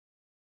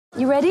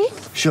You ready?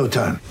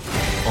 Showtime.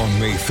 On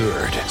May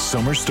 3rd,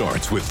 summer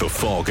starts with The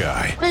Fall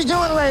Guy. Let's do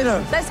it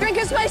later. Let's drink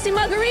a spicy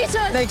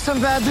margarita. Make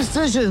some bad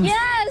decisions.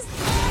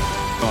 Yes!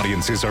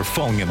 Audiences are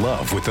falling in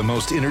love with the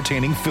most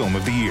entertaining film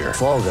of the year.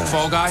 Fall Guy.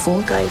 Fall Guy?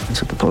 Fall guy.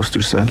 That's what the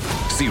poster said.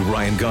 See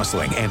Ryan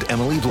Gosling and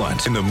Emily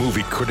Blunt in the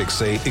movie critics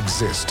say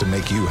exists to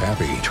make you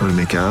happy. Trying to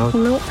make it out?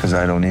 Nope. Because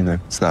I don't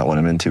either. It's not what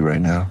I'm into right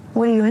now.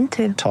 What are you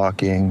into?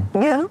 Talking.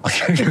 Yeah.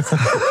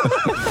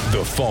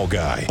 The Fall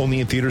Guy.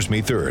 Only in theaters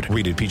May 3rd.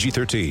 Rated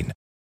PG-13.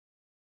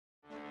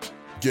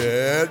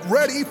 Get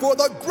ready for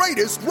the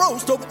greatest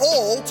roast of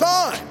all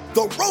time.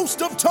 The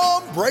Roast of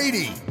Tom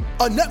Brady.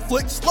 A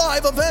Netflix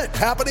live event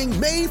happening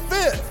May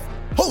 5th.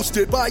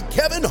 Hosted by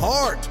Kevin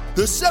Hart.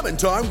 The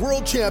 7-time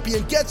world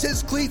champion gets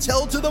his cleats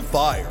held to the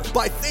fire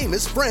by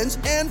famous friends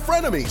and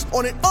frenemies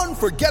on an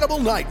unforgettable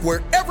night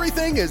where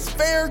everything is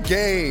fair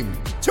game.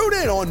 Tune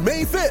in on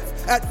May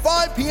 5th at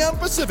 5 p.m.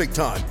 Pacific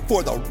time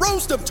for the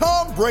Roast of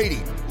Tom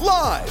Brady.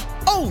 Live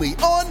only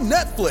on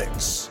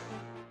Netflix.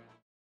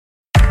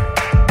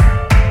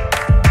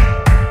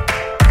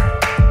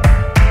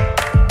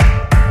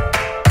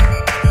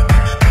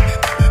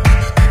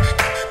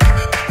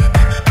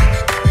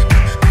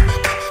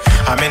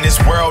 I'm in this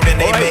world and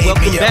they made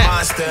welcome me a back.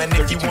 monster. And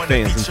if you 32 want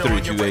fans in to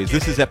 32 days.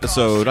 This is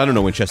episode, I don't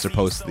know when Chester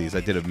posts these.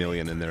 I did a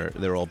million and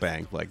they're all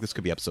banked. Like, this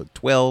could be episode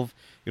 12.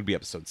 It could be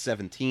episode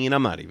 17.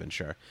 I'm not even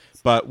sure.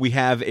 But we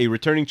have a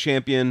returning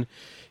champion.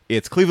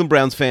 It's Cleveland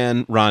Browns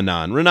fan,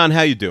 Renan. Renan,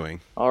 how you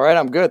doing? All right,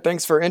 I'm good.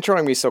 Thanks for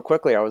introing me so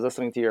quickly. I was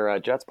listening to your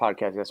Jets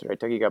podcast yesterday. It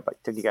took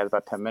you guys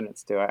about 10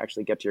 minutes to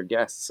actually get to your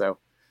guests, so I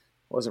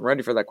wasn't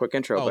ready for that quick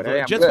intro. But the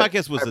hey, I'm Jets good.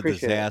 podcast was I a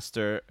appreciate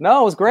disaster. It.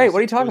 No, it was great. What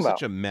are you It talking was about?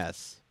 such a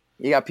mess.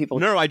 You got people.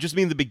 No, I just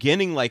mean the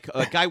beginning. Like,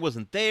 a guy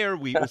wasn't there.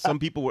 Some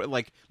people were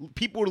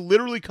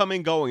literally coming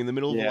and going in the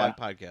middle of the live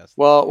podcast.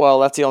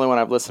 Well, that's the only one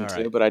I've listened All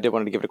to, right. but I did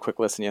want to give it a quick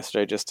listen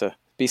yesterday just to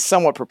be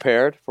somewhat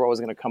prepared for what was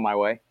going to come my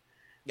way.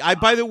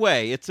 By the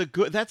way,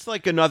 that's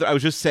like another, I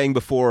was just saying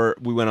before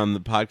we went on the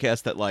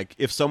podcast that, like,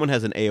 if someone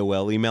has an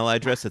AOL email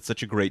address, it's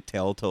such a great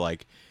tell to,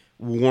 like,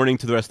 warning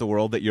to the rest of the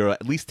world that you're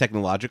at least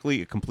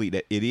technologically a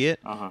complete idiot.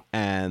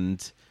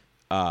 And,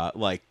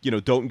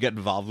 don't get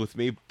involved with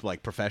me,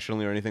 like,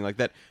 professionally or anything like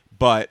that.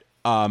 But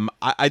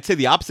I'd say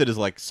the opposite is,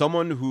 like,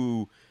 someone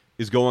who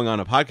is going on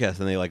a podcast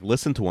and they, like,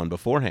 listen to one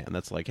beforehand.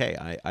 That's like, hey,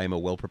 I am a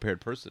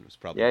well-prepared person. It's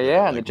probably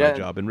and like, the my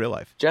job in real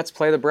life. Jets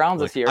play the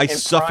Browns this year. In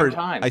prime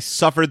time. I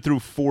suffered through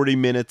 40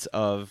 minutes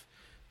of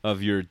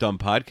your dumb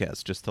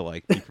podcast just to,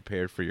 like, be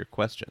prepared for your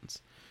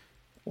questions.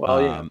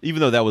 Well, even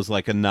though that was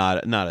like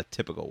not a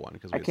typical one,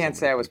 because I can't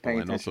say I was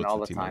paying attention all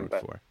the time,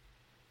 but for.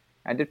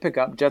 I did pick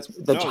up Jets.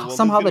 there's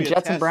Somehow the gonna be a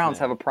Jets and test Browns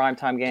now. have a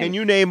primetime game. Can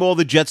you name all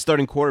the Jets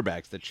starting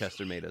quarterbacks that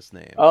Chester made us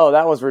name? Oh,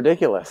 that was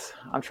ridiculous.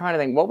 I'm trying to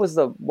think. What was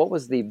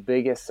the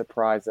biggest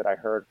surprise that I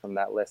heard from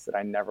that list that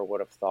I never would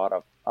have thought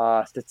of?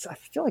 I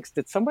feel like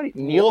did somebody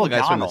Neil All the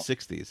guys from O'Donnell? the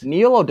 60s.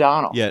 Neil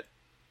O'Donnell. Yeah.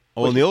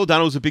 Well, Neil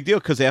O'Donnell was a big deal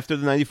because after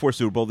the 94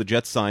 Super Bowl, the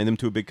Jets signed him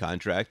to a big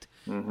contract,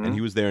 and he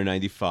was there in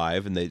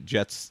 95, and the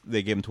Jets,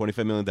 they gave him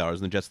 $25 million, and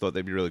the Jets thought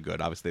they'd be really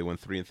good. Obviously, they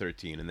went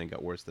 3-13, and then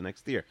got worse the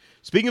next year.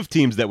 Speaking of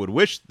teams that would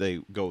wish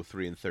they go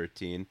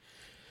 3-13,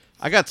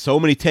 I got so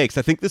many takes.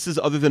 I think this is,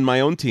 other than my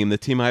own team, the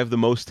team I have the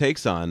most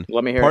takes on.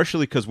 Let me hear it.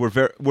 Partially because we're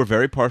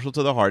very partial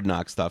to the Hard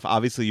Knocks stuff.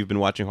 Obviously, you've been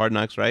watching Hard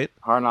Knocks, right?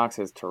 Hard Knocks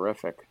is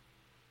terrific.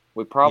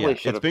 We probably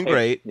should have. It's been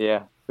great.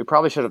 Yeah, we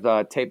probably should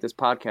have taped this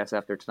podcast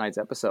after tonight's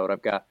episode.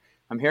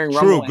 I'm hearing True,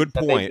 rumblings good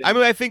that point. I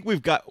mean, I think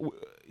we've got,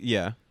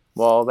 yeah.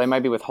 Well, they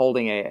might be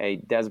withholding a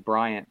Des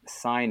Bryant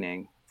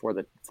signing for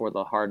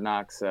the Hard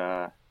Knocks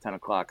 10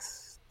 o'clock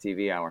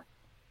TV hour.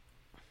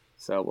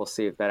 So we'll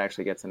see if that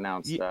actually gets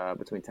announced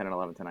between 10 and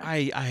 11 tonight.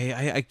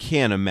 I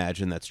can't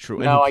imagine that's true.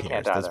 No, and who I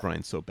can't cares? either. Des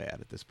Bryant's so bad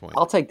at this point.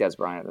 I'll take Des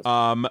Bryant at this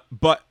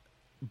point.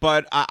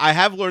 But I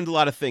have learned a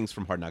lot of things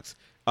from Hard Knocks.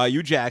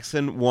 Hugh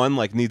Jackson, one,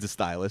 like, needs a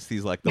stylist.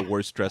 He's like the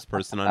worst dressed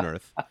person on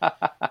earth.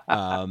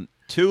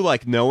 Two,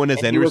 like, no one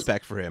has any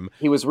respect for him.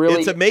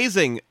 It's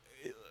amazing.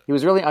 He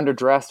was really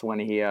underdressed when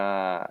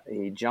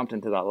he jumped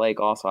into that lake.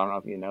 Also, I don't know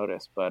if you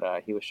noticed, but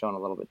he was showing a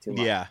little bit too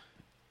much. Yeah.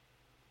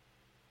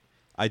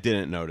 I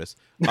didn't notice.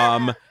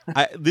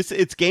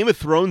 It's Game of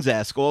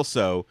Thrones-esque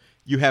also.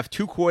 You have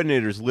two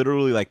coordinators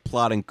literally, like,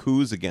 plotting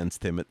coups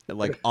against him,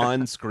 like,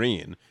 on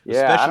screen.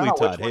 Yeah, especially I don't know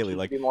Todd which one Haley. should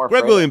Like, be more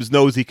Greg afraid Williams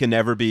knows he can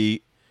never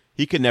be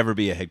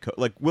a head coach.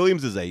 Like,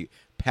 Williams is a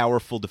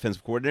powerful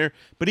defensive coordinator,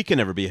 but he can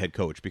never be a head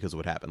coach because of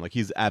what happened. Like,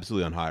 he's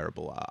absolutely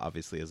unhireable,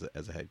 obviously,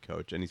 as a head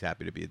coach, and he's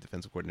happy to be a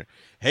defensive coordinator.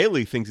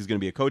 Haley thinks he's going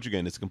to be a coach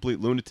again. It's a complete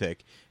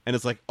lunatic, and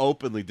it's, like,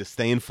 openly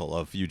disdainful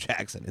of Hugh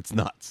Jackson. It's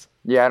nuts.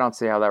 Yeah, I don't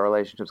see how that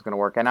relationship's going to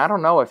work. And I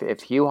don't know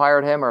if Hugh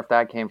hired him or if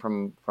that came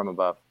from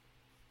above.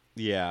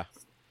 Yeah.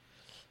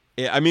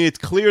 I mean, it's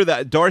clear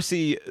that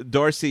Darcy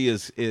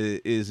is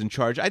in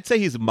charge. I'd say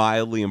he's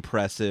mildly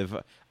impressive.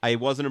 I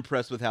wasn't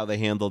impressed with how they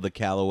handled the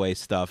Callaway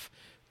stuff.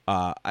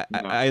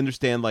 I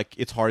understand, like,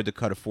 it's hard to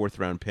cut a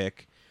 4th-round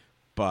pick,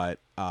 but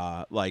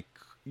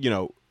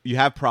you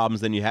have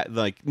problems. Then you have,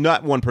 like,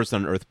 not one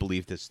person on earth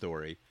believed his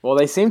story. Well,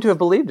 they seem to have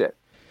believed it.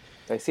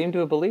 They seem to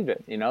have believed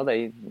it.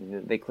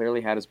 They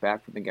clearly had his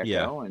back from the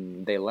get-go,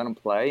 and they let him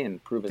play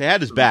and prove it. They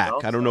had his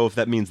back. I don't know if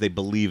that means they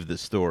believe the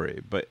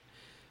story, but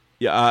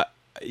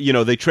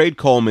they trade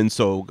Coleman,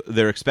 so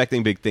they're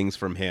expecting big things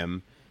from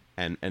him,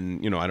 and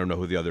I don't know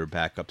who the other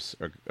backups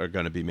are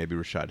going to be. Maybe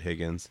Rashad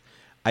Higgins.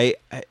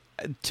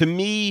 To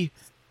me,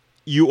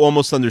 you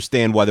almost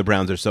understand why the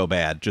Browns are so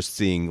bad just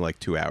seeing like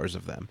 2 hours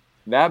of them.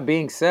 That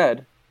being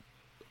said,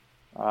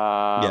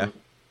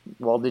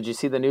 well, did you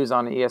see the news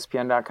on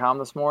ESPN.com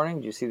this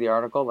morning? Did you see the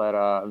article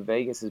that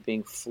Vegas is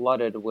being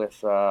flooded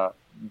with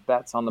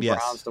bets on the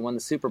Browns to win the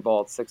Super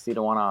Bowl at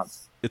 60-1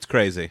 odds? It's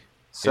crazy.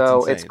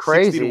 So it's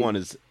crazy.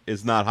 60-1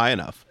 is not high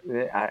enough.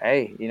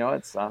 Hey,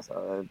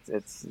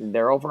 it's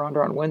their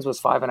over/under on wins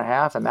was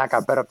 5.5, and that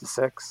got bet up to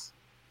 6.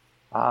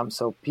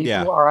 So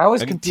people are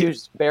always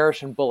confused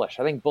bearish and bullish.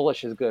 I think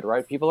bullish is good,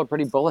 right? People are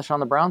pretty bullish on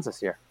the Browns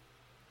this year.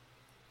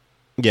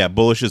 Yeah,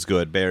 bullish is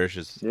good. Bearish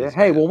is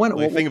hey, bad.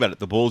 well, think about it.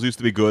 The Bulls used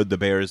to be good. The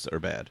Bears are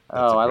bad.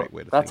 That's a great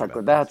way to think about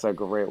it. That's a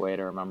great way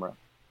to remember it.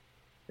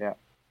 Yeah.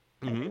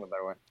 Mm-hmm. A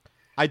better way.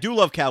 I do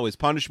love Callaway's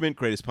punishment.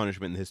 Greatest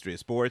punishment in the history of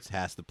sports.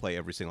 Has to play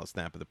every single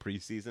snap of the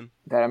preseason.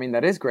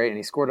 That is great, and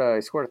he scored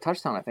a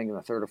touchdown, I think, in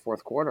the third or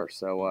fourth quarter.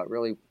 So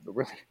really,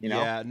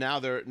 Yeah, now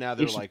they're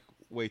like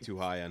way too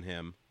high on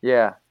him.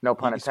 Yeah, no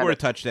pun intended. He scored a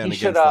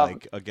touchdown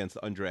against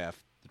undrafted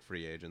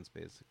free agents,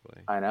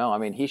 basically. I know. I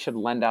mean, he should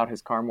lend out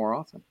his car more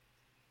often.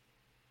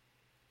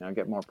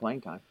 Get more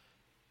playing time.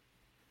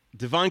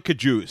 Devon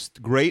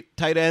Cajuste, great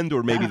tight end,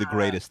 or maybe the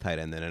greatest tight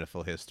end in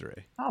NFL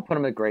history? I'll put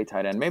him at great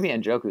tight end. Maybe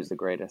Njoku's the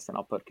greatest, and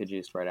I'll put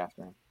Cajuste right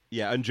after him.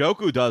 Yeah,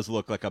 Njoku does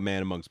look like a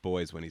man amongst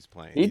boys when he's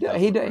playing. He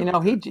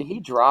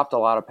dropped a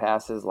lot of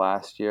passes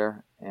last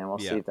year, and we'll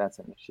see if that's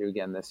an issue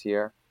again this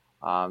year.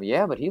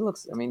 But he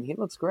looks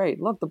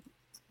great. Look,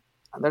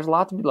 there's a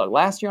lot to be. Look,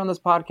 last year on this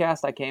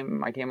podcast, I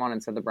came on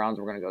and said the Browns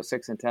were going to go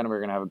 6-10, and we were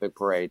going to have a big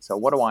parade. So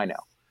what do I know?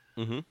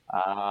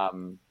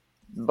 Mm-hmm.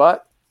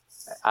 But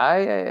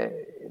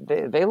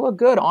they look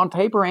good on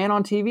paper and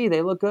on TV.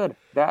 They look good.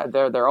 That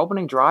their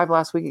opening drive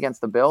last week against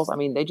the Bills. I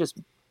mean,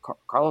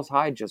 Carlos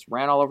Hyde just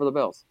ran all over the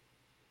Bills.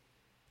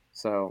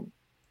 So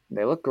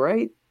they look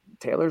great.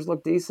 Taylor's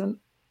look decent.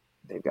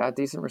 They've got a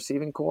decent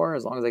receiving core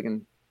as long as they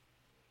can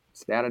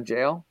stay out of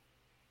jail.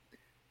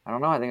 I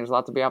don't know. I think there's a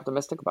lot to be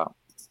optimistic about.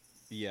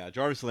 Yeah,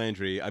 Jarvis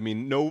Landry. I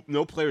mean,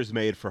 no player's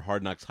made for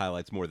Hard Knocks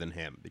highlights more than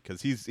him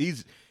because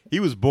he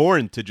was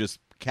born to just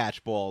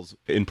catch balls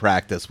in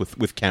practice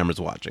with cameras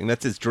watching.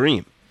 That's his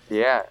dream.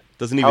 Yeah,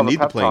 doesn't even need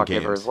to play in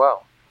games as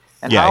well.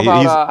 And yeah,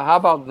 how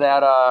about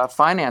that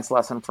finance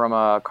lesson from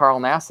Carl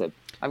Nassib?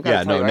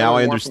 Now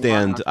I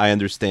understand. I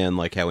understand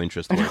like how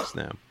interest works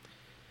now.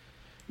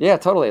 Yeah,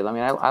 totally. I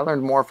mean, I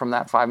learned more from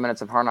that 5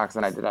 minutes of Hard Knocks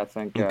than I did, I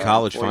think, in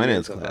college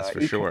finance class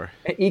for sure.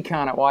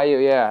 Econ at YU,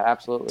 yeah,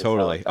 absolutely.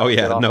 Totally.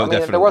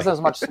 Definitely. There wasn't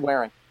as much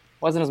swearing,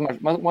 wasn't as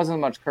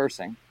much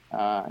cursing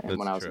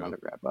when I was an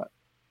undergrad. But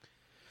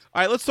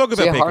all right, let's talk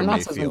about Baker Hard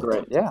Knocks Mayfield. Has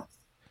been great.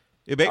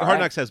 Yeah. Hard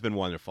Knocks has been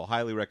wonderful.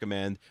 Highly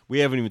recommend. We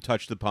haven't even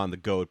touched upon the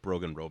GOAT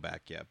Brogan Roback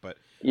yet, but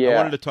I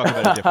wanted to talk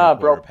about a different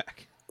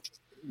quarterback.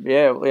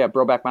 Yeah,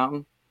 Broback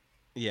Mountain.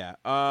 Yeah.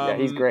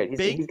 He's great.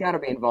 He's got to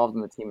be involved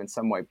in the team in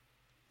some way.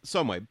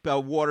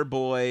 Water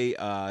boy,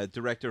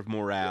 director of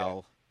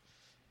morale,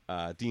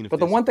 dean of.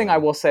 But the one thing I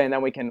will say, and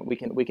then we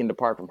can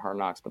depart from Hard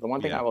Knocks. But the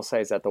one thing I will say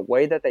is that the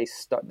way that they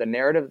start, the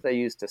narrative that they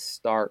used to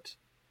start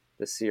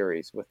the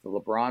series with the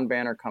LeBron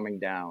banner coming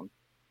down,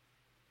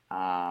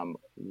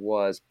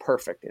 was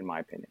perfect in my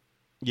opinion.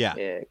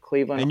 Yeah,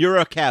 Cleveland, and you're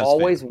a Cavs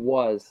always fan.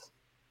 was.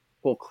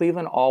 Well,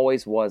 Cleveland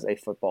always was a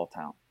football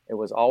town. It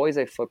was always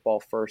a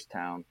football first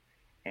town,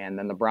 and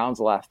then the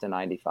Browns left in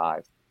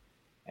 '95.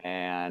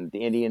 And the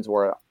Indians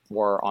were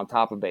on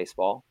top of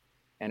baseball,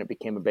 and it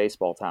became a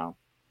baseball town.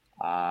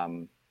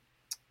 And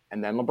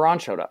then LeBron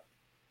showed up,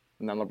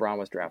 and then LeBron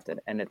was drafted.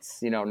 And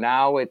it's,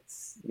 now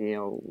it's,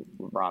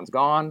 LeBron's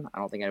gone. I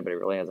don't think anybody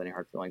really has any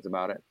hard feelings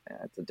about it.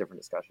 It's a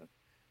different discussion.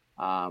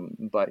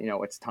 But,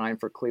 it's time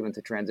for Cleveland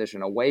to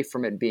transition away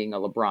from it being a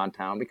LeBron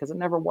town because it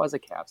never was a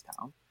Cavs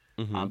town.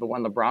 Mm-hmm. But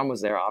when LeBron was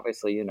there,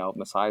 obviously,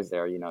 Masai's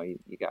there, you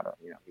gotta,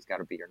 he's got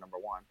to be your number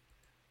one.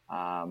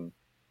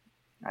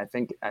 I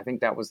think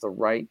that was the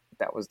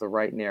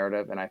right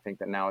narrative, and I think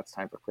that now it's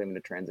time for Cleveland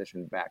to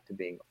transition back to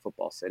being a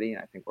football city,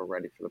 and I think we're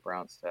ready for the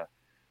Browns to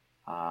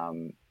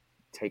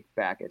take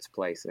back its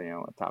place,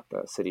 atop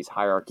the city's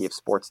hierarchy of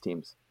sports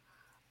teams.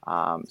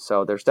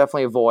 So there's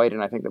definitely a void,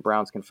 and I think the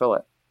Browns can fill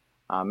it.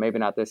 Maybe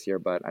not this year,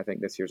 but I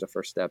think this year's a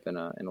first step in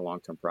a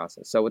long-term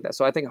process. So with that,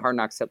 I think Hard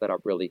Knocks set that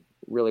up really,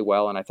 really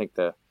well, and I think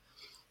the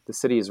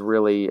city is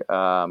really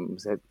going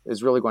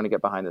to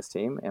get behind this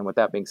team. And with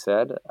that being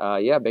said,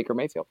 Baker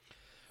Mayfield.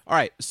 All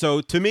right,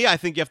 so to me, I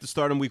think you have to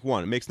start in week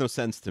 1. It makes no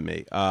sense to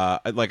me. I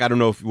don't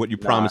know what you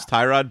promised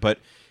Tyrod, but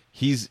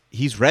he's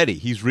ready.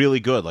 He's really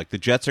good. Like the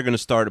Jets are going to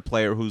start a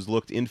player who's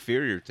looked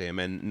inferior to him,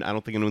 and I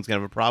don't think anyone's going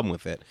to have a problem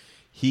with it.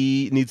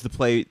 He needs to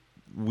play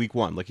week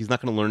 1. Like he's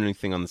not going to learn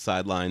anything on the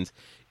sidelines.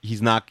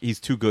 He's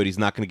too good. He's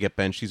not going to get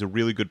benched. He's a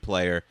really good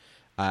player.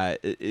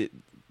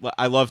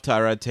 I love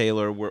Tyrod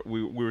Taylor.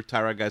 We were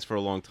Tyrod guys for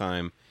a long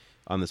time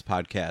on this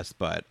podcast,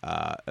 but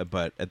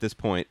at this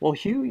point, well,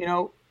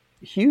 Hugh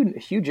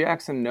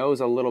Jackson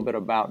knows a little bit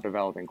about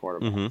developing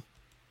quarterbacks.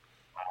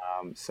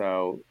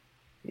 So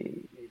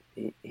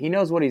he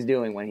knows what he's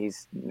doing when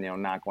he's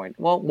not going.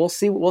 Well, we'll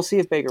see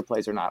if Baker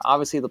plays or not.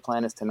 Obviously, the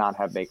plan is to not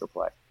have Baker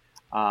play.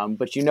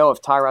 But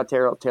if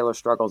Tyrod Taylor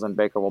struggles, then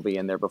Baker will be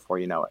in there before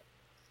you know it.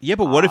 Yeah,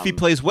 but what if he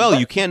plays well?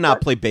 You can't not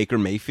play Baker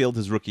Mayfield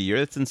his rookie year.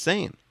 That's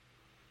insane.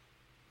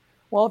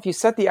 Well, if you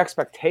set the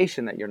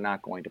expectation that you're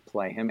not going to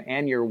play him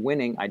and you're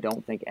winning, I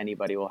don't think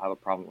anybody will have a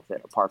problem with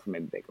it, apart from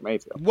maybe Baker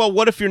Mayfield. Well,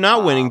 what if you're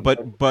not winning,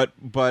 but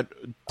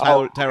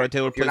Tyrod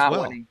Taylor plays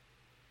well? Winning,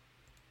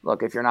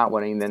 look, if you're not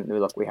winning, then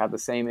look, we had the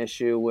same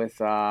issue with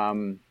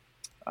Derek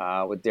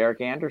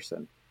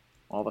Anderson.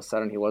 All of a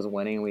sudden, he wasn't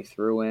winning, and we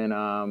threw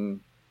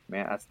in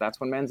that's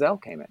when Manziel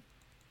came in,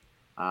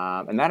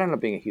 and that ended up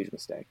being a huge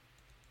mistake.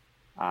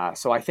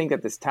 So I think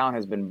that this town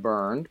has been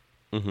burned.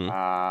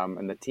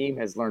 And the team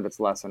has learned its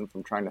lesson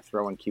from trying to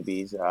throw in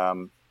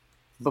QBs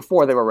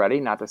before they were ready.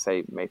 Not to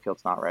say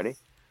Mayfield's not ready.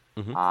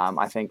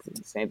 I think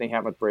the same thing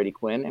happened with Brady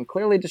Quinn, and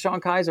clearly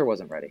Deshaun Kaiser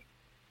wasn't ready.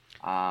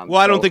 Well,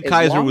 I don't think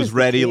Kaiser was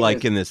ready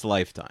in this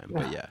lifetime,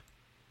 but yeah.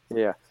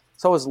 Yeah.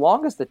 So as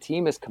long as the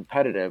team is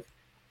competitive,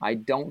 I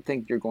don't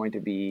think you're going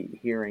to be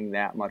hearing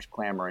that much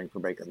clamoring for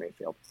Baker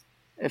Mayfield.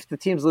 If the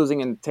team's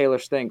losing and Taylor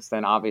stinks,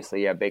 then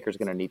obviously, Baker's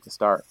going to need to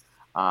start.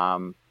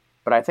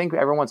 But I think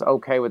everyone's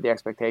okay with the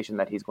expectation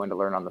that he's going to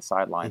learn on the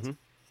sidelines.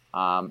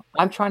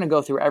 I'm trying to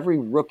go through every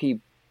rookie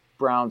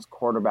Browns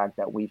quarterback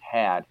that we've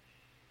had,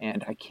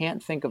 and I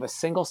can't think of a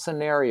single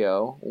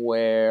scenario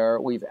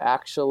where we've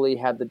actually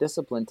had the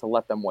discipline to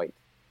let them wait.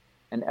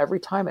 And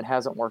every time it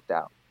hasn't worked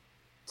out.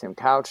 Tim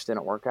Couch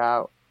didn't work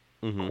out.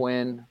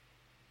 Quinn,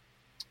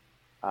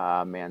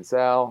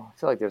 Manziel. I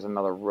feel like there's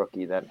another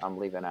rookie that I'm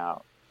leaving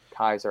out.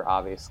 Kaiser,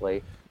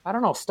 obviously. I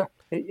don't know.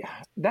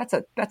 That's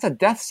a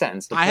death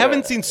sentence. I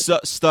haven't seen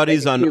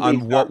studies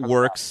on what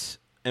works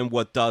and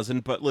what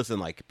doesn't. But listen,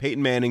 like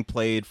Peyton Manning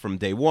played from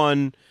day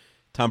one.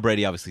 Tom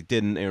Brady obviously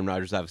didn't. Aaron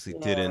Rodgers obviously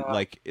didn't.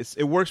 Like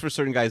it works for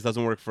certain guys,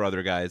 doesn't work for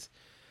other guys.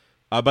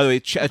 By the way,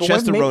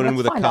 Chester wrote in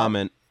with a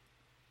comment.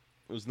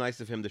 It was nice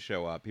of him to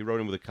show up. He wrote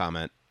in with a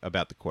comment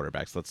about the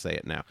quarterbacks. Let's say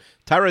it now.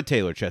 Tyrod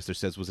Taylor, Chester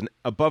says, was an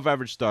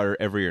above-average starter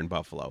every year in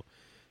Buffalo.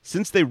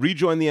 Since they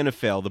rejoined the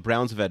NFL, the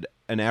Browns have had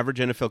an average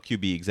NFL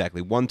QB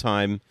exactly one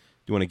time. Do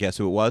you want to guess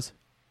who it was?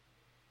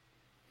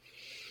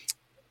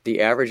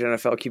 The average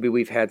NFL QB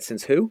we've had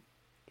since who?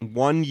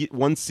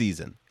 One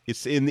season.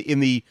 It's in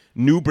the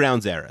new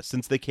Browns era,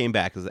 since they came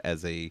back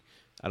as a,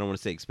 I don't want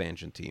to say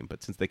expansion team,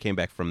 but since they came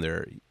back from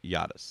their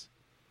hiatus.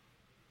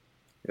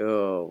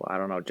 Oh, I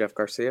don't know. Jeff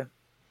Garcia?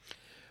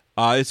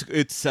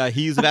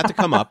 He's about to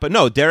come up, but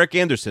no, Derek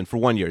Anderson for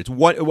 1 year. I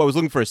was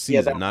looking for a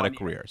season, not a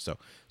career. So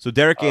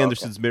Derek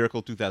Anderson's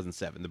miracle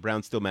 2007. The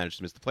Browns still managed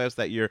to miss the playoffs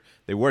that year.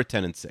 They were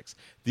 10-6.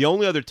 The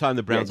only other time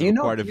the Browns were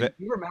part of it.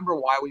 You remember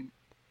why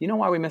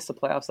we missed the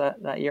playoffs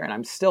that year? And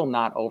I'm still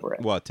not over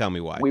it. Well, tell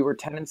me why. We were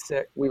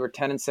 10-6. We were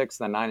 10-6.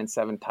 The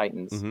 9-7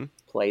 Titans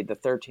played the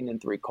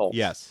 13-3 Colts.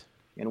 Yes.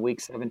 In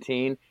Week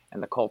 17,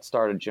 and the Colts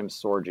started Jim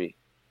Sorgi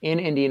in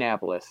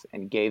Indianapolis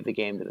and gave the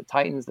game to the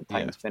Titans. The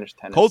Titans finished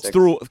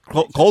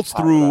 10-6. Colts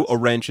threw a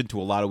wrench into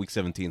a lot of Week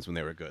 17s when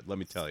they were good. Let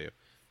me tell you,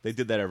 they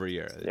did that every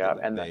year.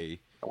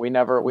 We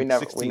never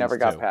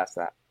got past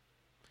that.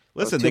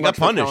 Listen, they got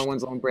punished. Kellen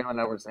Winslow and Braylon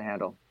Edwards to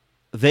handle.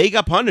 They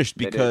got punished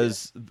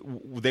because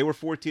they were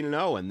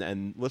 14-0,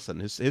 and listen,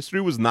 history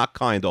was not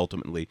kind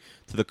ultimately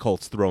to the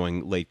Colts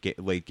throwing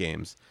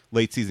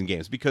late season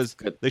games because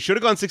they should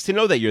have gone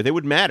 16-0 that year. They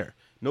would matter.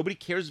 Nobody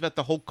cares about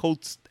the whole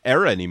Colts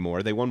era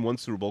anymore. They won one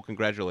Super Bowl.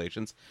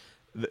 Congratulations.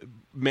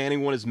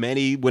 Manning won as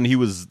many when he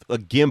was a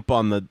gimp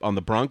on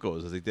the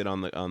Broncos as he did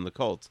on the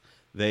Colts.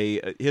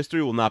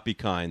 History will not be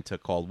kind to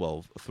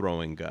Caldwell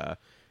throwing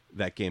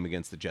that game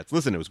against the Jets.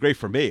 Listen, it was great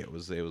for me. It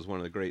was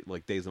one of the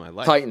great days of my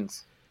life.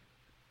 Titans.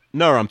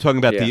 No, I'm talking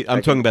about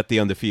talking about the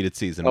undefeated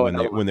season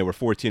when they were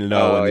 14-0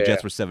 and the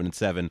Jets were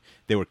 7-7.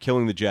 They were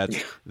killing the Jets.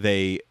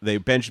 They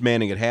benched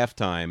Manning at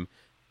halftime.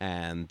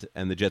 And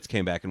the Jets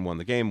came back and won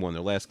the game, won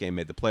their last game,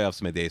 made the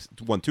playoffs,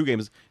 won 2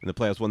 games in the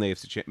playoffs,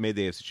 made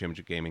the AFC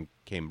Championship game, and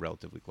came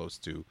relatively close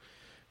to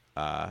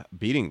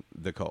beating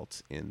the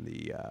Colts in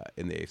the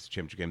AFC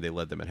Championship game. They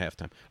led them at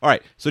halftime. All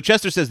right, so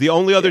Chester says the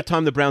only other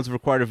time the Browns have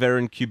required a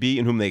veteran QB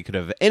in whom they could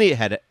have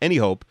had any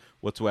hope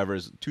whatsoever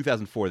is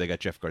 2004. They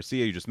got Jeff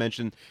Garcia, you just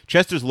mentioned.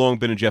 Chester's long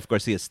been a Jeff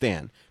Garcia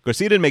stan.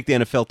 Garcia didn't make the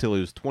NFL till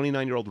he was a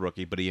 29-year-old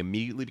rookie, but he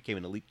immediately became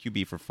an elite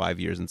QB for 5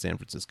 years in San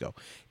Francisco.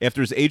 After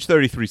his age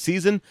 33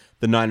 season,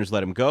 the Niners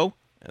let him go.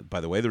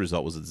 By the way, the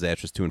result was a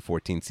disastrous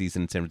 2-14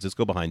 season in San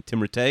Francisco behind Tim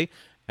Rattay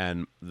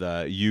and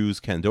the U's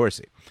Ken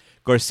Dorsey.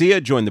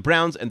 Garcia joined the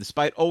Browns, and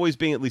despite always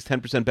being at least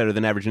 10% better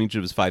than average in each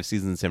of his 5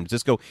 seasons in San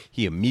Francisco,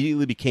 he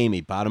immediately became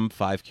a bottom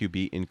 5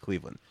 QB in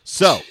Cleveland.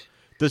 So,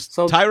 Does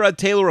Tyrod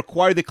Taylor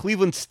acquire the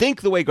Cleveland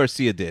stink the way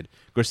Garcia did?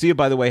 Garcia,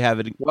 by the way,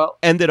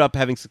 ended up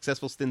having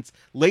successful stints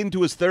late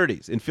into his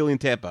 30s in Philly and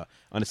Tampa.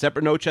 On a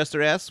separate note,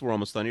 Chester asks, we're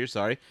almost done here,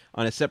 sorry.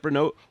 On a separate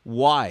note,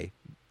 why,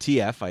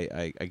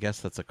 TF, I guess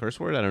that's a curse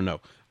word, I don't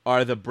know,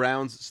 are the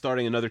Browns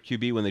starting another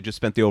QB when they just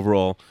spent the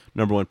overall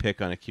number 1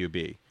 pick on a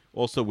QB?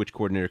 Also, which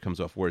coordinator comes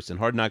off worse in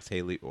Hard Knocks,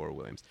 Haley or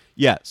Williams?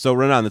 Yeah, so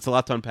Renan, that's a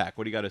lot to unpack.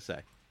 What do you got to say?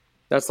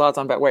 That's lots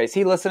on. Wait, is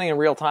he listening in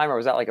real time, or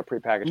was that like a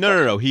prepackaged?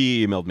 No.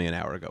 He emailed me an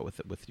hour ago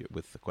with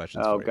the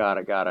questions. Oh, got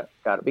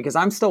it. Because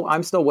I'm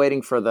still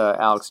waiting for the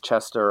Alex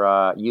Chester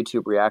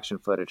YouTube reaction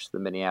footage to the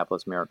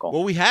Minneapolis Miracle.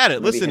 Well, we had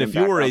it. Listen, if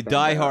you were a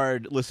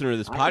diehard listener to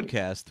this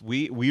podcast,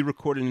 we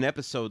recorded an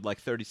episode like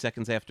 30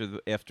 seconds after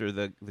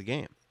the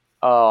game.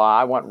 Oh,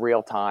 I want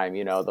real time.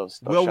 You know those.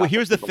 Well,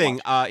 here's the thing.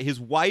 His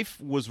wife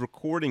was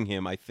recording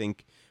him, I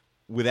think,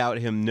 without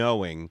him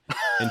knowing,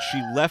 and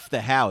she left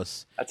the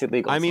house. That's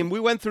illegal. I mean, we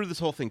went through this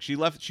whole thing. She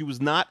left. She was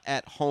not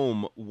at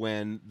home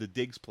when the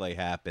Diggs play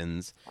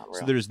happens,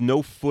 so there's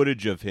no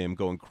footage of him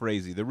going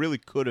crazy. There really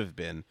could have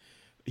been.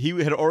 He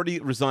had already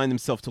resigned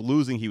himself to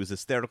losing. He was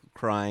hysterical,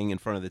 crying in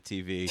front of the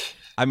TV.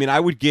 I mean, I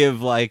would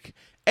give like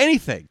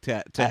anything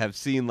to have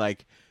seen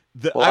like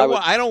the.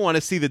 I don't want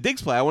to see the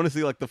Diggs play. I want to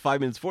see like the 5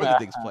 minutes before the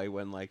Diggs play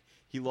when like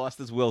he lost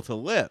his will to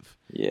live.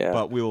 Yeah.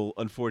 But we will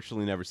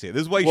unfortunately never see it.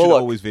 This is why you should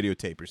always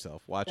videotape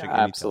yourself watching any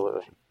absolutely.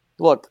 television.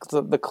 Look,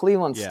 the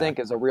Cleveland stink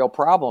is a real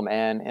problem,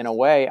 and in a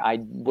way, I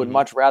would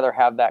much rather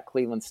have that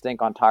Cleveland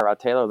stink on Tyrod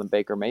Taylor than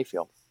Baker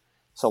Mayfield.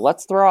 So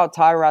let's throw out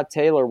Tyrod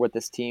Taylor with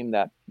this team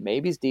that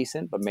maybe's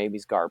decent, but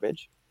maybe's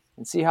garbage,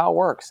 and see how it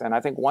works. And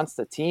I think once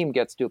the team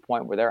gets to a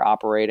point where they're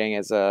operating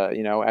as a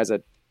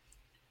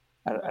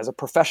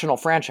professional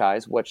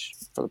franchise, which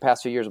for the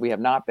past few years we have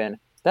not been,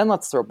 then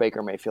let's throw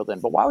Baker Mayfield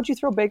in. But why would you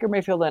throw Baker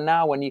Mayfield in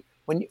now when you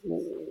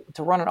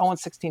to run an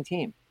 0-16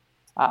 team?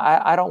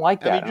 I don't like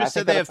that. I mean, you just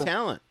said they have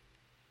talent.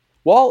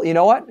 Well, you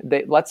know what?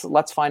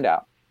 Let's find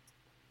out.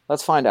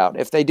 Let's find out.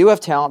 If they do have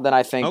talent, then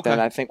I think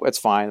it's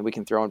fine. We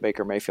can throw in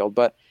Baker Mayfield.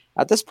 But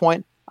at this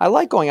point, I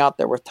like going out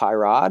there with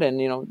Tyrod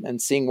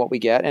and seeing what we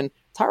get. And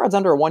Tyrod's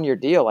under a 1-year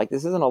deal. Like,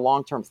 this isn't a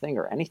long-term thing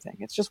or anything.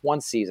 It's just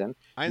one season.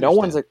 No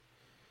one's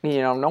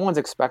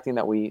expecting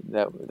that we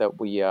make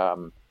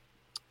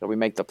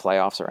the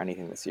playoffs or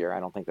anything this year. I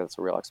don't think that's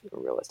a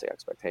realistic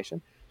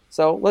expectation.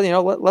 So,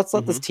 let's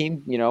let this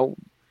team,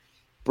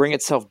 bring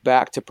itself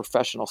back to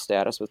professional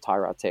status with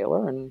Tyrod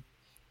Taylor, and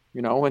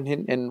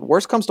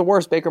worst comes to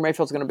worst, Baker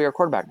Mayfield's going to be our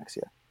quarterback next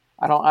year.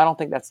 I don't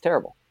think that's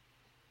terrible.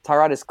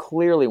 Tyrod is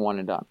clearly one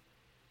and done.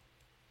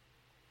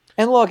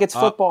 And look, it's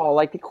football.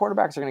 Like, the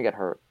quarterbacks are going to get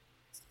hurt.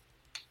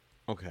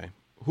 Okay,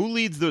 who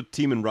leads the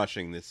team in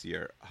rushing this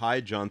year?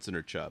 Hyde, Johnson,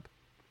 or Chubb?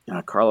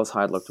 Carlos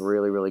Hyde looked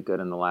really, really good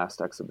in the last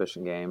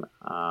exhibition game.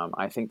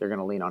 I think they're going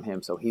to lean on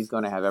him, so he's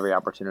going to have every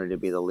opportunity to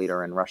be the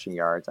leader in rushing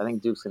yards. I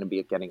think Duke's going to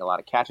be getting a lot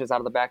of catches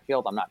out of the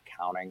backfield. I'm not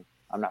counting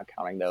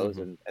those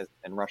in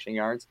rushing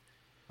yards.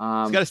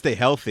 He's got to stay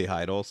healthy,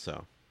 Hyde,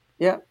 also.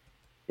 Yeah.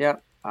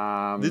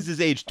 This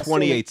is age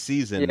 28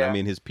 season. Yeah. I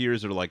mean, his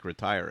peers are like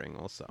retiring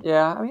also.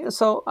 Yeah, I mean,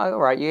 so all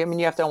right. You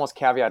have to almost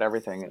caveat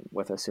everything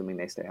with assuming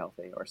they stay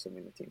healthy or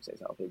assuming the team stays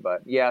healthy.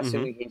 But yeah,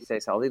 assuming he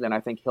stays healthy, then I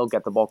think he'll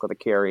get the bulk of the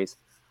carries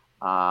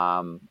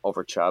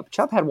over Chubb.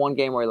 Chubb had one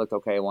game where he looked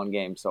okay, one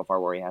game so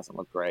far where he hasn't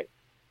looked great.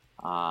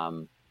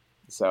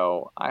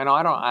 So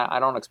I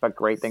don't expect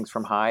great things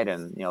from Hyde,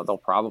 and they'll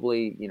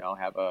probably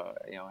have a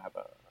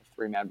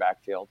 3-man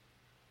backfield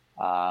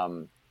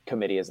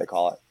committee, as they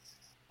call it.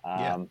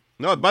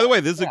 No, by the way,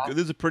 this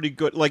is a pretty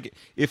good. Like,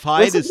 if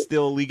Hyde is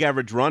still a league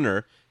average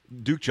runner,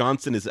 Duke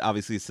Johnson is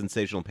obviously a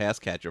sensational pass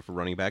catcher for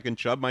running back, and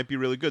Chubb might be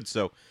really good.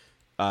 So,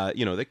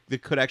 they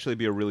could actually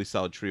be a really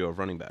solid trio of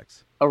running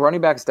backs. A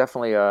running back's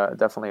definitely a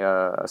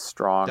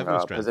strong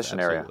position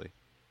absolutely. area.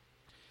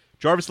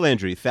 Jarvis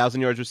Landry,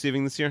 1,000 yards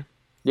receiving this year.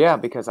 Yeah,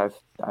 because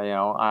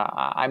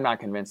I'm not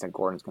convinced that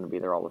Gordon's going to be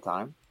there all the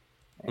time,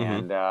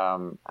 and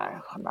I'm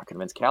not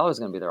convinced Callaway's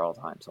going to be there all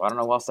the time. So I don't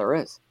know who else there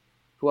is.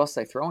 Who else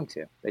are they throwing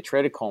to? They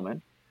traded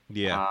Coleman.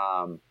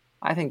 Yeah.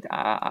 I think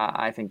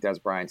Des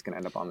Bryant's going to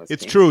end up on this team.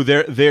 It's true.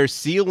 Their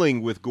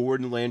ceiling with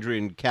Gordon, Landry,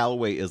 and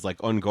Callaway is like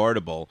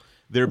unguardable.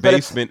 Their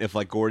basement, if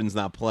like Gordon's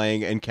not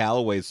playing and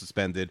Callaway's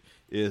suspended,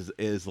 is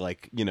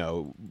like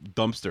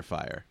dumpster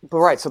fire. But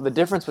right, so the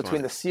difference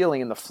between the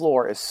ceiling and the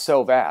floor is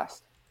so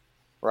vast,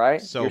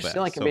 right? Your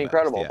ceiling can be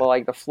incredible, yeah. but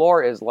like the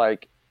floor is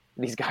like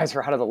these guys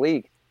are out of the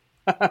league.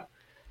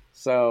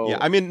 So yeah,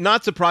 I mean,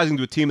 not surprising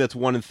to a team that's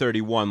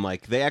 1-31.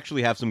 Like, they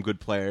actually have some good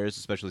players,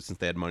 especially since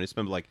they had money to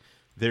spend. But, like,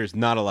 there's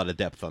not a lot of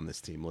depth on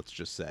this team. Let's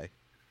just say.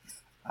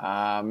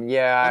 Yeah. On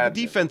the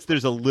defense,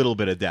 there's a little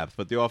bit of depth,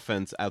 but the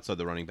offense outside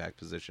the running back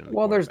position.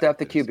 Well, there's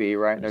depth at QB,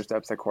 right? There's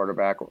depth at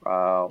quarterback,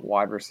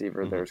 wide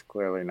receiver. There's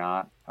clearly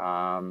not.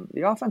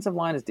 The offensive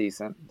line is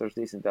decent. There's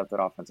decent depth at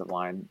offensive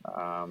line,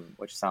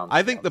 which sounds.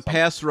 I think the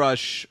pass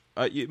rush.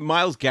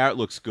 Myles Garrett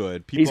looks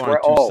good. People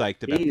aren't too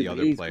psyched about the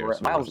other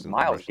players.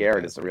 Myles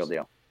Garrett is the real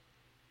deal.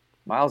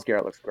 Myles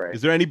Garrett looks great.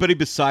 Is there anybody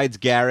besides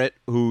Garrett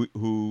who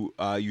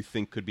you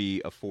think could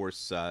be a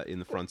force in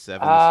the front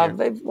seven this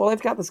year?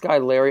 They've got this guy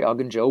Larry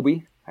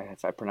Ogunjobi,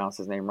 if I pronounce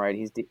his name right.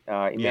 He's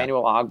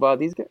Emmanuel Ogba.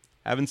 These guys,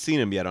 haven't seen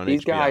him yet on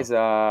these HBO.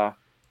 guys.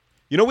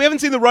 We haven't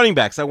seen the running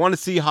backs. I want to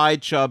see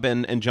Hyde, Chubb,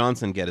 and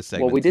Johnson get a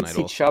segment. Well, we did tonight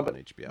see also Chubb. on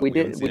HBO. We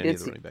haven't did seen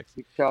see running backs.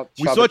 Chubb.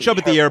 We saw Chubb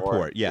at the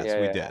airport. Yes,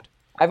 we did.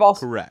 I've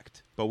also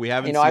correct, but we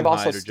haven't. Seen I've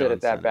also Hyde or stood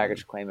at that Johnson.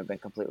 baggage claim and been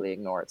completely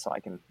ignored, so I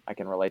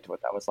can relate to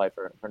what that was like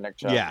for Nick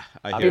Chubb. Yeah,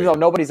 I hear even you. though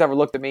nobody's ever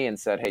looked at me and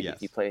said, "Hey,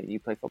 Yes. you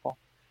play football?"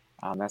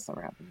 That's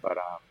never happened. But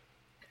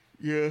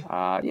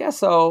Yeah.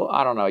 So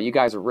I don't know. You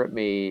guys ripped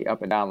me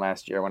up and down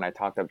last year when I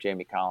talked up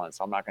Jamie Collins,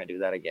 so I'm not going to do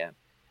that again.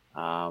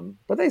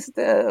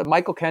 But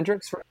Michael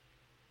Kendricks.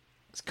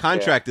 His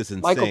contract is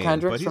insane. Michael but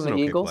Kendricks he's from an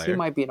the okay Eagles, player. he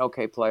might be an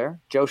okay player.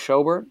 Joe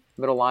Schobert,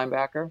 middle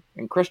linebacker,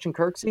 and Christian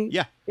Kirksey.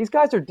 Yeah. These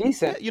guys are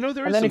decent. Yeah,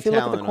 there and is then some if you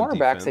look at the talent on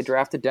cornerbacks, they defense.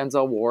 drafted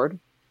Denzel Ward.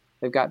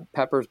 They've got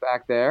Peppers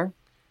back there,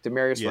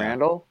 Demarius Yeah.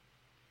 Randall.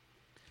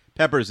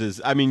 Peppers is.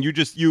 I mean,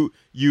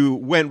 you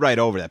went right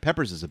over that.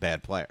 Peppers is a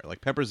bad player. Like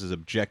Peppers is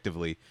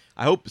objectively.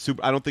 I don't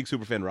think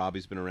Superfan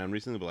Robbie's been around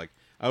recently, but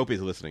I hope he's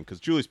listening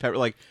because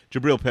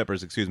Jabril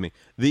Peppers. Excuse me.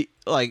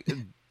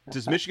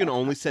 Does Michigan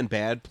only send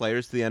bad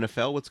players to the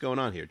NFL? What's going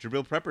on here?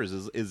 Jabril Peppers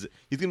is he's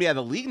going to be out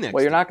of the league next.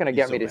 Well, you're year. not going to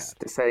get He's me so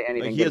to say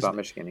anything Like, he good has- about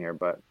Michigan here,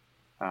 but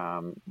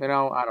I don't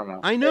know.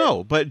 I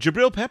know, but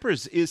Jabril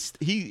Peppers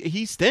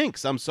he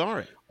stinks. I'm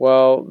sorry.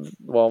 Well,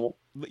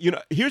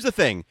 Here's the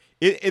thing.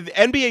 The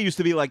NBA used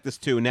to be like this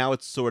too. Now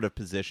it's sort of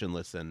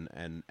positionless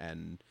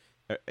and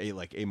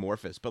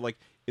amorphous. But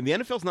in the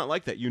NFL, it's not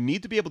like that. You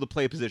need to be able to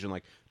play a position.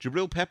 Like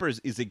Jabril Peppers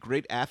is a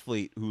great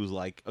athlete who's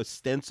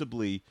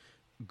ostensibly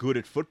good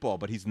at football,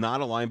 but he's not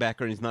a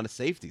linebacker and he's not a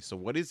safety. So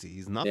what is he?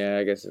 He's nothing. yeah,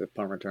 I guess he's a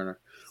punt returner.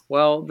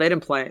 Well, they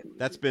didn't play.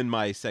 That's been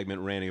my segment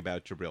ranting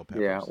about Jabril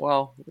Peppers. Yeah,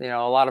 well,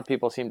 a lot of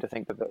people seem to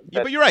think that.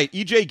 Yeah, but you're right.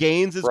 EJ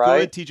Gaines is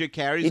Right. good. TJ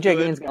Carey's E.J.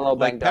 good. Gaines got a little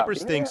banged up.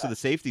 Peppers stinks, Yeah. so the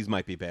safeties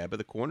might be bad, but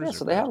the corners Yeah, are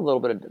so they bad. have a little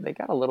bit. They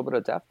got a little bit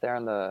of depth there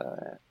in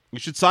the. You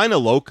should sign a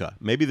Loca.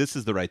 Maybe this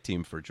is the right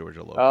team for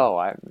Georgia Loca. Oh,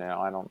 I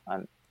don't.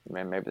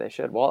 Maybe they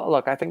should. Well,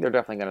 look, I think they're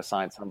definitely going to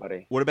sign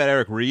somebody. What about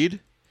Eric Reed?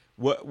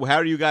 How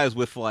are you guys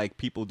with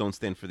people who don't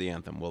stand for the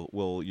anthem?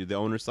 Will the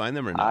owner sign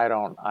them or not?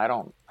 I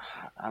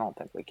don't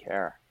think we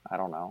care. I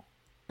don't know.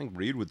 I think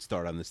Reed would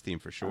start on this team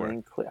for sure.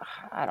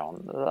 I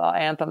don't.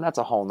 Anthem. That's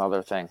a whole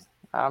nother thing.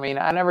 I mean,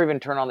 I never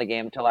even turn on the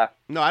game until after.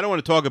 No, I don't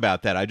want to talk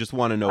about that. I just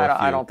want to know.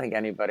 I don't think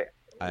anybody.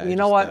 I You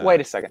know just, what? Wait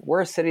a second.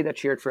 We're a city that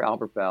cheered for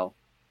Albert Bell.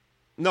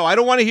 No, I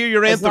don't want to hear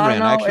your anthem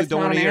rant. I actually it's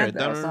don't not want an to hear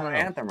anthem. it. It's not an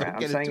anthem Don't rant. I'm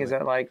get saying into is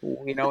it.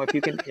 that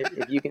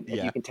if you can Yeah.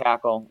 if you can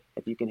tackle,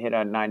 if you can hit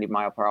a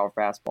 90-mile-per-hour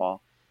fastball,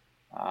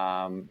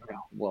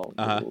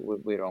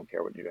 we don't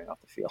care what you're doing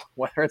off the field.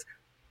 Whether it's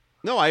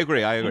No, I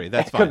agree.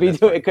 That's it fine. could be That's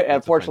fine. it could, That's a fine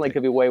unfortunately take.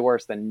 could be way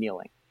worse than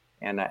kneeling,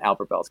 and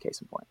Albert Bell's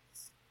case in point.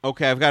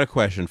 Okay, I've got a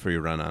question for you,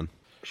 Run-On.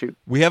 Shoot.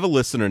 We have a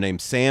listener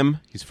named Sam.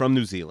 He's from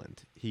New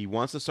Zealand. He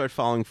wants to start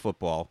following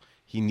football.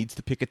 He needs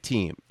to pick a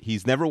team.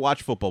 He's never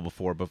watched football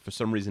before, but for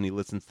some reason he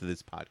listens to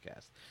this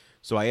podcast.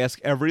 So I ask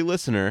every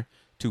listener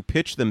to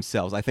pitch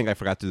themselves. I think I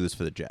forgot to do this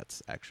for the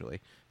Jets,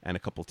 actually, and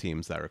a couple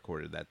teams that I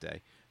recorded that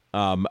day.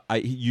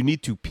 You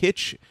need to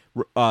pitch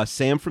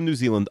Sam from New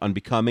Zealand on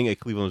becoming a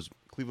Cleveland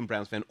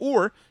Browns fan,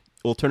 or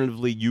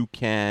alternatively, you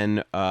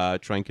can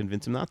try and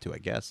convince him not to, I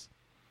guess.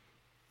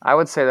 I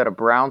would say that a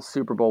Browns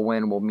Super Bowl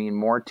win will mean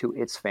more to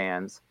its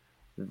fans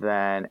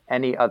than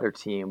any other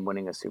team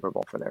winning a Super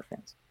Bowl for their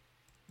fans.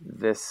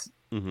 This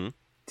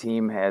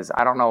team has,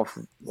 I don't know if,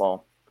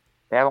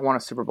 they haven't won a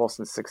Super Bowl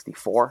since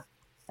 '64,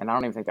 and I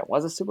don't even think that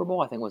was a Super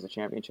Bowl. I think it was a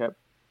championship.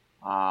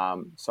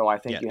 So I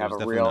think you have it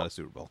was a definitely real. not a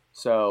Super Bowl.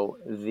 So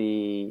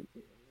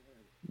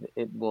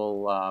it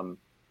will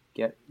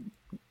get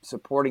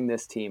supporting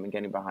this team and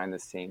getting behind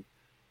this team.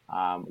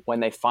 When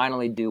they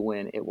finally do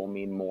win, it will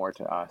mean more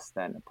to us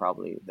than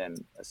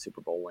a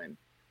Super Bowl win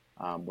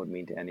would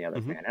mean to any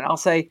other fan. And I'll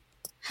say,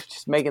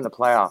 just making the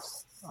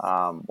playoffs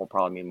will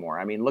probably mean more.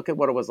 I mean, look at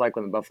what it was like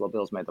when the Buffalo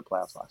Bills made the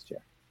playoffs last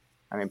year.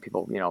 I mean,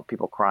 people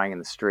crying in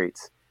the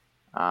streets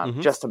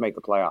just to make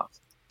the playoffs.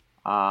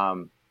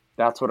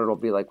 That's what it'll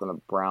be like when the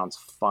Browns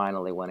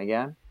finally win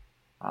again.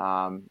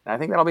 I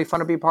think that'll be fun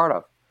to be part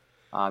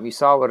of. You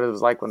saw what it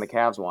was like when the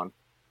Cavs won.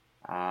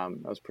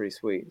 That was pretty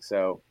sweet.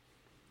 So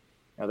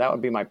that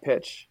would be my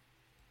pitch.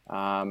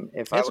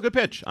 That's a good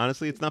pitch.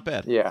 Honestly, it's not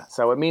bad. Yeah,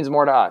 so it means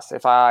more to us.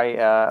 If I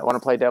want to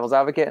play devil's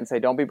advocate and say,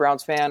 don't be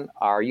Browns fan,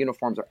 our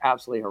uniforms are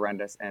absolutely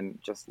horrendous, and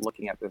just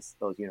looking at those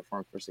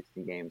uniforms for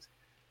 16 games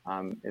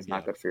is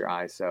not good for your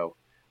eyes. So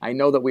I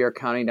know that we are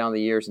counting down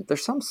the years.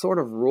 There's some sort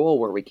of rule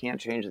where we can't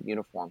change the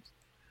uniforms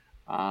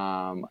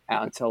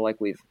until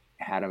we've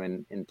had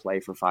them in play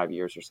for 5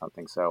 years or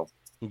something. So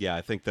yeah,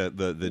 I think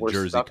the we're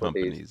jersey stuck with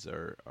companies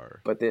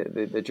are. But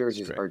the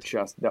jerseys strict. are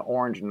just, the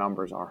orange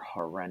numbers are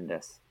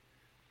horrendous.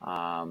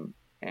 And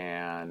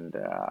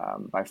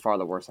by far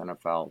the worst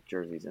NFL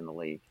jerseys in the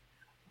league.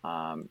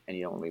 And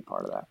you don't want to be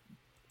part of that.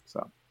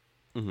 So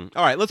All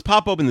right, let's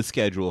pop open the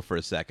schedule for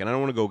a second. I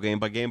don't want to go game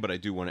by game, but I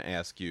do want to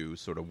ask you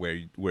sort of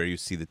where you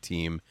see the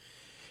team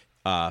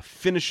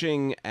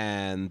finishing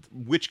and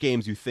which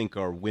games you think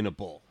are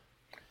winnable.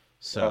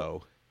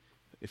 So,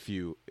 if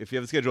you have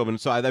the schedule open,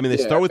 so I mean they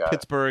start with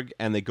Pittsburgh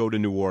and they go to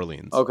New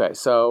Orleans. Okay,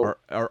 so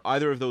are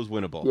either of those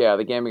winnable? Yeah,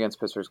 the game against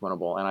Pittsburgh's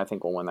winnable, and I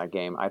think we'll win that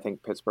game. I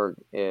think Pittsburgh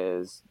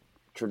is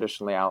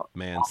traditionally out.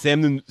 Man,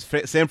 Sam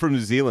from New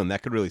Zealand,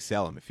 that could really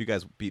sell him if you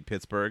guys beat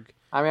Pittsburgh.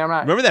 I mean, I'm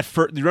not. Remember that?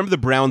 Do you remember the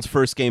Browns'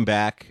 first game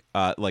back,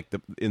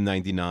 in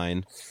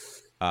 '99?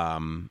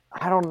 I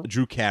don't.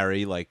 Drew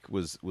Carey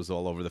was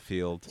all over the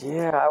field.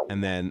 Yeah.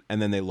 And then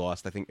they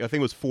lost. I think it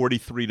was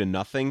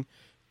 43-0.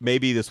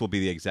 Maybe this will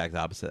be the exact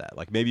opposite of that.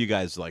 Like maybe you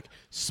guys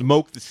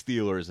smoke the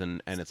Steelers and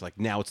it's like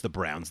now it's the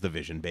Browns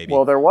division, baby.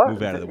 Well, there was.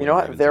 Move out of the you know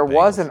what? Ravens There and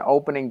was Bengals. an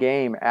opening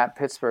game at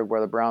Pittsburgh where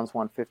the Browns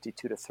won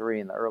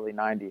 52-3 in the early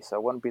 '90s, so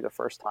it wouldn't be the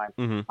first time.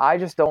 Mm-hmm. I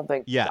just don't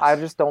think. Yes. I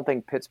just don't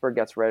think Pittsburgh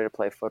gets ready to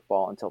play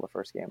football until the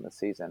first game of the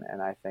season,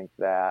 and I think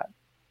that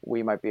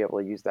we might be able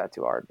to use that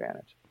to our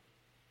advantage.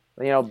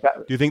 You know, Do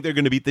you think they're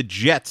going to beat the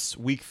Jets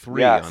week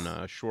 3 Yes. on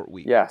a short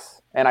week?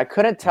 Yes, and I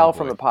couldn't tell Oh,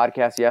 from boy. the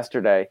podcast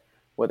yesterday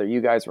whether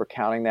you guys were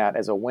counting that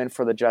as a win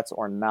for the Jets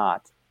or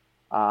not.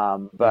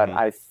 But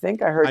I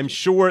think I heard. I'm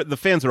sure the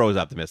fans are always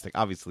optimistic.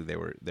 Obviously, they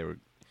were.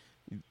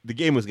 The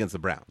game was against the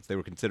Browns. They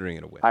were considering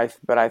it a win.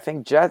 But I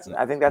think Jets.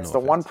 I think that's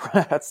No the one.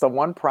 That's the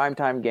one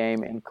primetime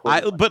game in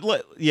Cleveland.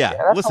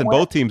 Listen, a win.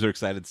 both teams are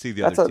excited to see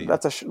the other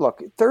team.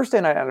 Look.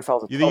 Thursday night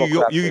NFL is a You total think you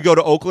crapshoot. could go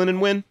to Oakland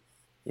and win?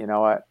 You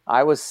know what?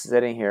 I was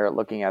sitting here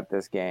looking at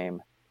this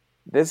game.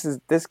 This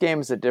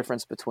game is the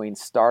difference between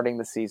starting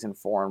the season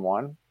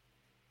 4-1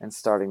 and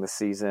starting the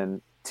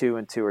season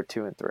 2-2 or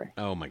 2-3.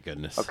 Oh my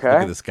goodness! Okay.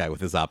 Look at this guy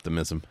with his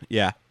optimism.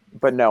 Yeah.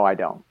 But no, I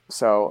don't.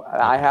 So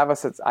I have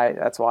us at.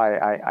 That's why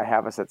I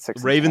have us at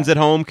 6. Ravens at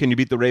home. Can you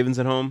beat the Ravens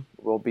at home?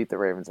 We'll beat the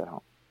Ravens at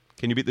home.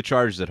 Can you beat the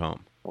Chargers at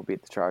home? We'll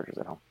beat the Chargers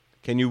at home.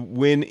 Can you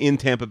win in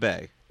Tampa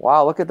Bay?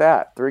 Wow, look at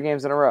that! 3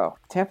 games in a row.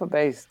 Tampa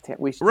Bay's.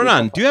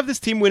 Renan, do you have this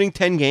team winning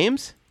 10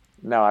 games?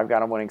 No, I've got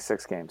them winning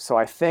 6 games. So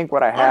I think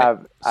what I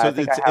have. So I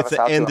think it's I have us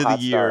the out to end a of the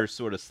hot year start.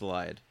 sort of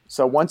slide.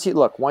 So once you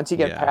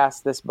get Yeah.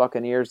 past that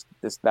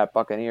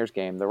Buccaneers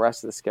game, the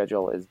rest of the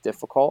schedule is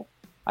difficult.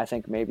 I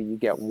think maybe you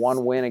get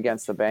 1 win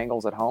against the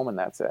Bengals at home, and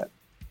that's it.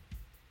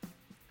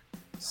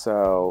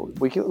 So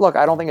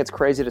I don't think it's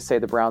crazy to say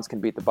the Browns can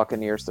beat the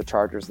Buccaneers, the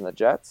Chargers, and the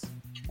Jets.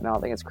 And I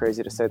don't think it's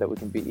crazy to say that we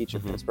can beat each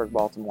of Pittsburgh,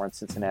 Baltimore, and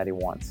Cincinnati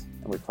once,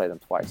 and we play them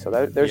twice. So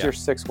there's your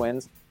 6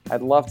 wins.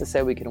 I'd love to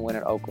say we can win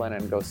at Oakland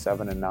and go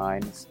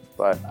 7-9,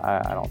 but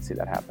I don't see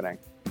that happening.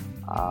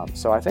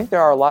 So I think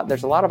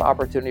there's a lot of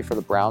opportunity for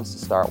the Browns to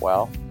start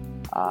well.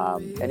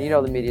 And you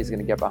know the media is going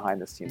to get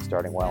behind this team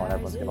starting well, and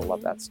everyone's going to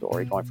love that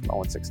story, going from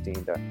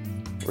 0-16 to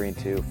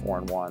 3-2,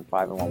 4-1,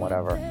 5-1,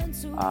 whatever.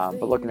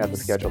 But looking at the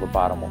schedule, the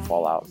bottom will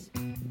fall out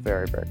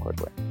very, very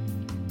quickly.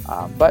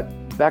 But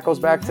that goes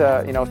back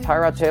to, if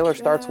Tyrod Taylor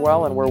starts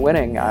well and we're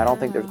winning, I don't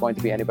think there's going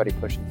to be anybody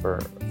pushing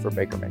for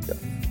Baker Mayfield.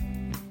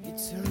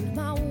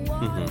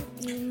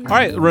 All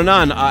right,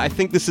 Renan, I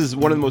think this is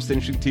one of the most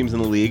interesting teams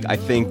in the league. I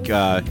think,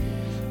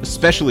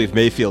 especially if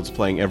Mayfield's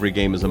playing every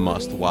game is a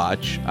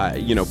must-watch.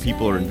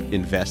 People are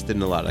invested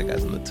in a lot of the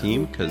guys on the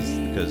team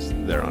because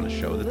they're on a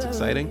show that's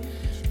exciting.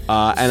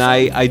 And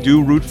I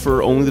do root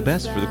for only the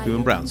best for the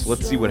Cleveland Browns. So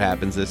let's see what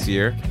happens this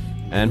year.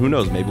 And who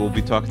knows, maybe we'll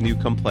be talking to you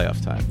come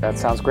playoff time. That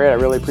sounds great. I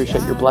really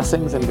appreciate your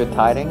blessings and good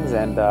tidings.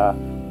 And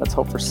let's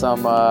hope for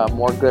some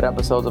more good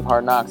episodes of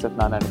Hard Knocks, if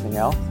not anything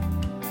else.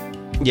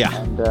 Yeah.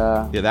 And,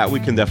 that we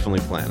can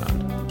definitely plan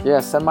on. Yeah,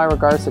 send my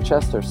regards to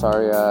Chester.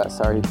 Sorry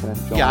he couldn't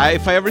join. Yeah,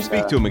 if I ever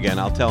speak to him again,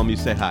 I'll tell him you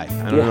say hi.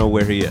 I don't know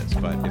where he is,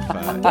 but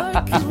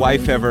if his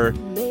wife ever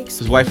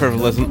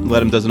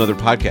let him does another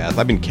podcast.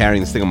 I've been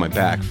carrying this thing on my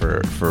back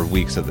for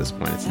weeks at this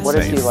point. It's insane. What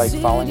is he like,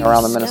 following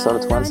around the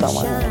Minnesota Twins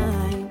somewhere?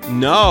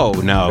 No,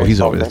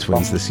 he's over the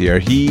Twins this year.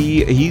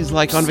 He's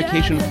like on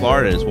vacation in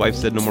Florida, and his wife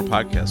said no more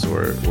podcasts,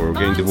 or we're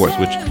getting divorced.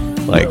 Which,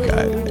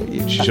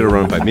 she should have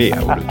run by me.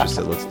 I would have just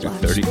said let's do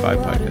 35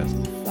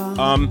 podcasts.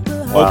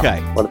 Wow,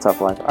 Okay. What a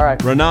tough life. All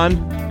right,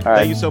 Renan, right.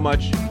 thank you so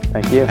much.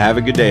 thank you. Have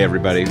a good day,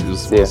 everybody. We'll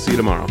ya. see you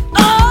tomorrow.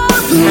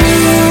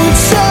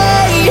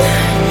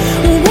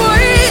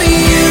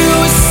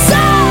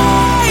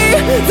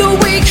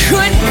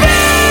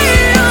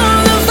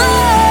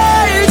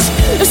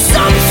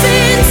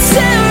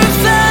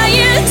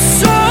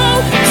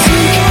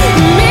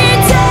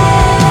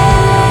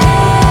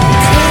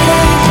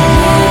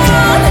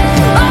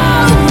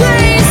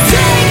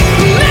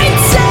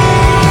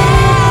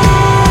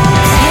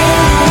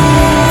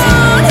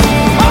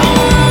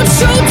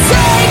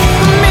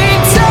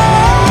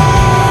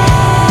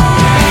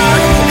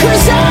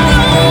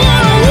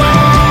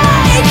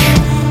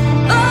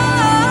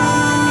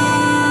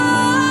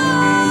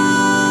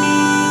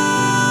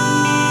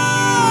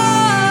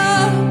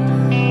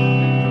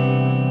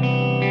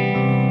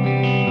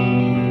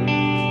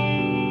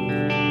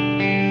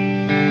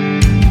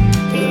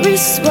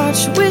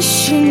 Wristwatch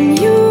wishing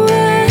you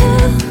well.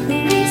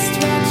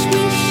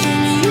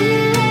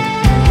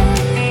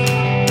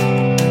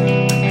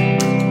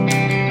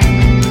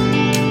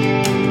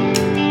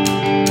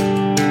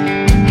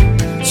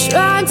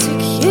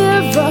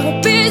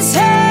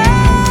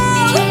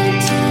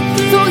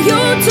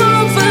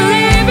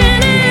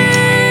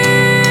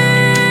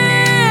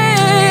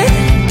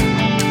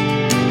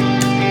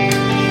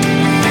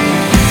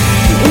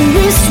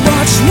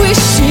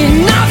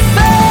 wishing I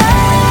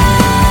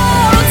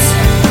felt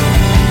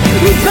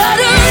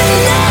better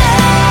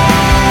now.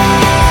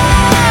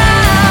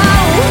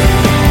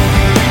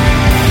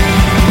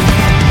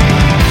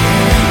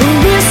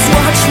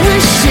 Wristwatch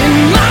wishing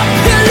my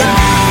pillow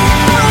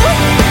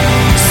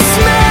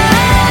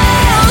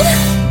smelled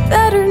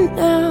better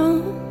now.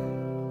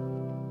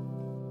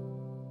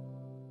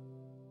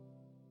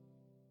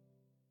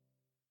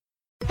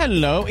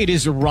 Hello, it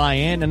is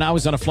Ryan, and I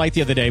was on a flight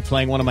the other day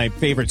playing one of my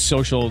favorite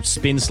social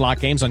spin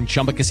slot games on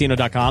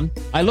ChumbaCasino.com.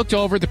 I looked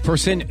over at the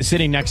person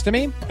sitting next to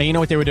me, and you know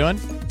what they were doing?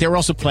 They were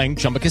also playing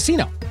Chumba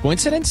Casino.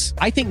 Coincidence?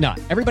 I think not.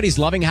 Everybody's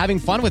loving having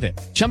fun with it.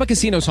 Chumba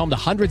Casino is home to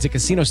hundreds of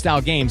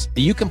casino-style games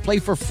that you can play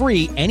for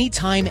free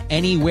anytime,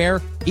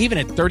 anywhere, even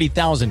at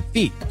 30,000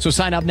 feet. So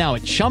sign up now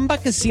at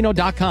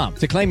ChumbaCasino.com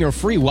to claim your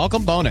free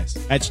welcome bonus.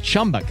 That's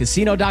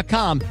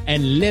ChumbaCasino.com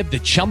and live the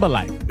Chumba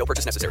life. No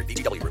purchase necessary.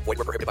 VGW. Void where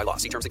prohibited by law.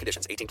 See terms and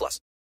conditions. 18+.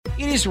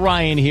 It is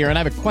Ryan here, and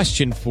I have a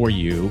question for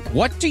you.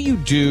 What do you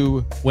do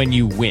when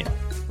you win?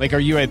 Like, are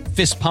you a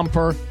fist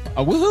pumper,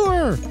 a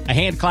woohooer, a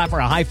hand clapper,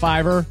 a high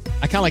fiver?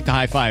 I kind of like the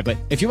high five, but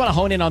if you want to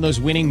hone in on those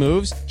winning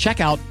moves, check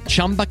out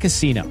Chumba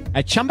Casino.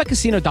 At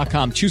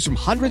ChumbaCasino.com, choose from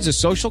hundreds of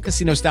social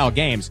casino-style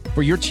games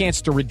for your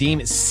chance to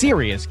redeem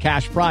serious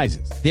cash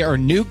prizes. There are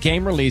new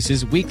game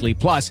releases weekly,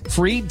 plus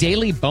free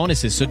daily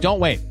bonuses, so don't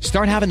wait.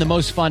 Start having the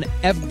most fun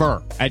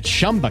ever at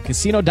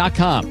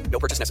ChumbaCasino.com. No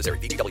purchase necessary.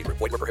 VGW. Void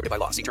where prohibited by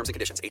law. See terms and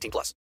conditions. 18+.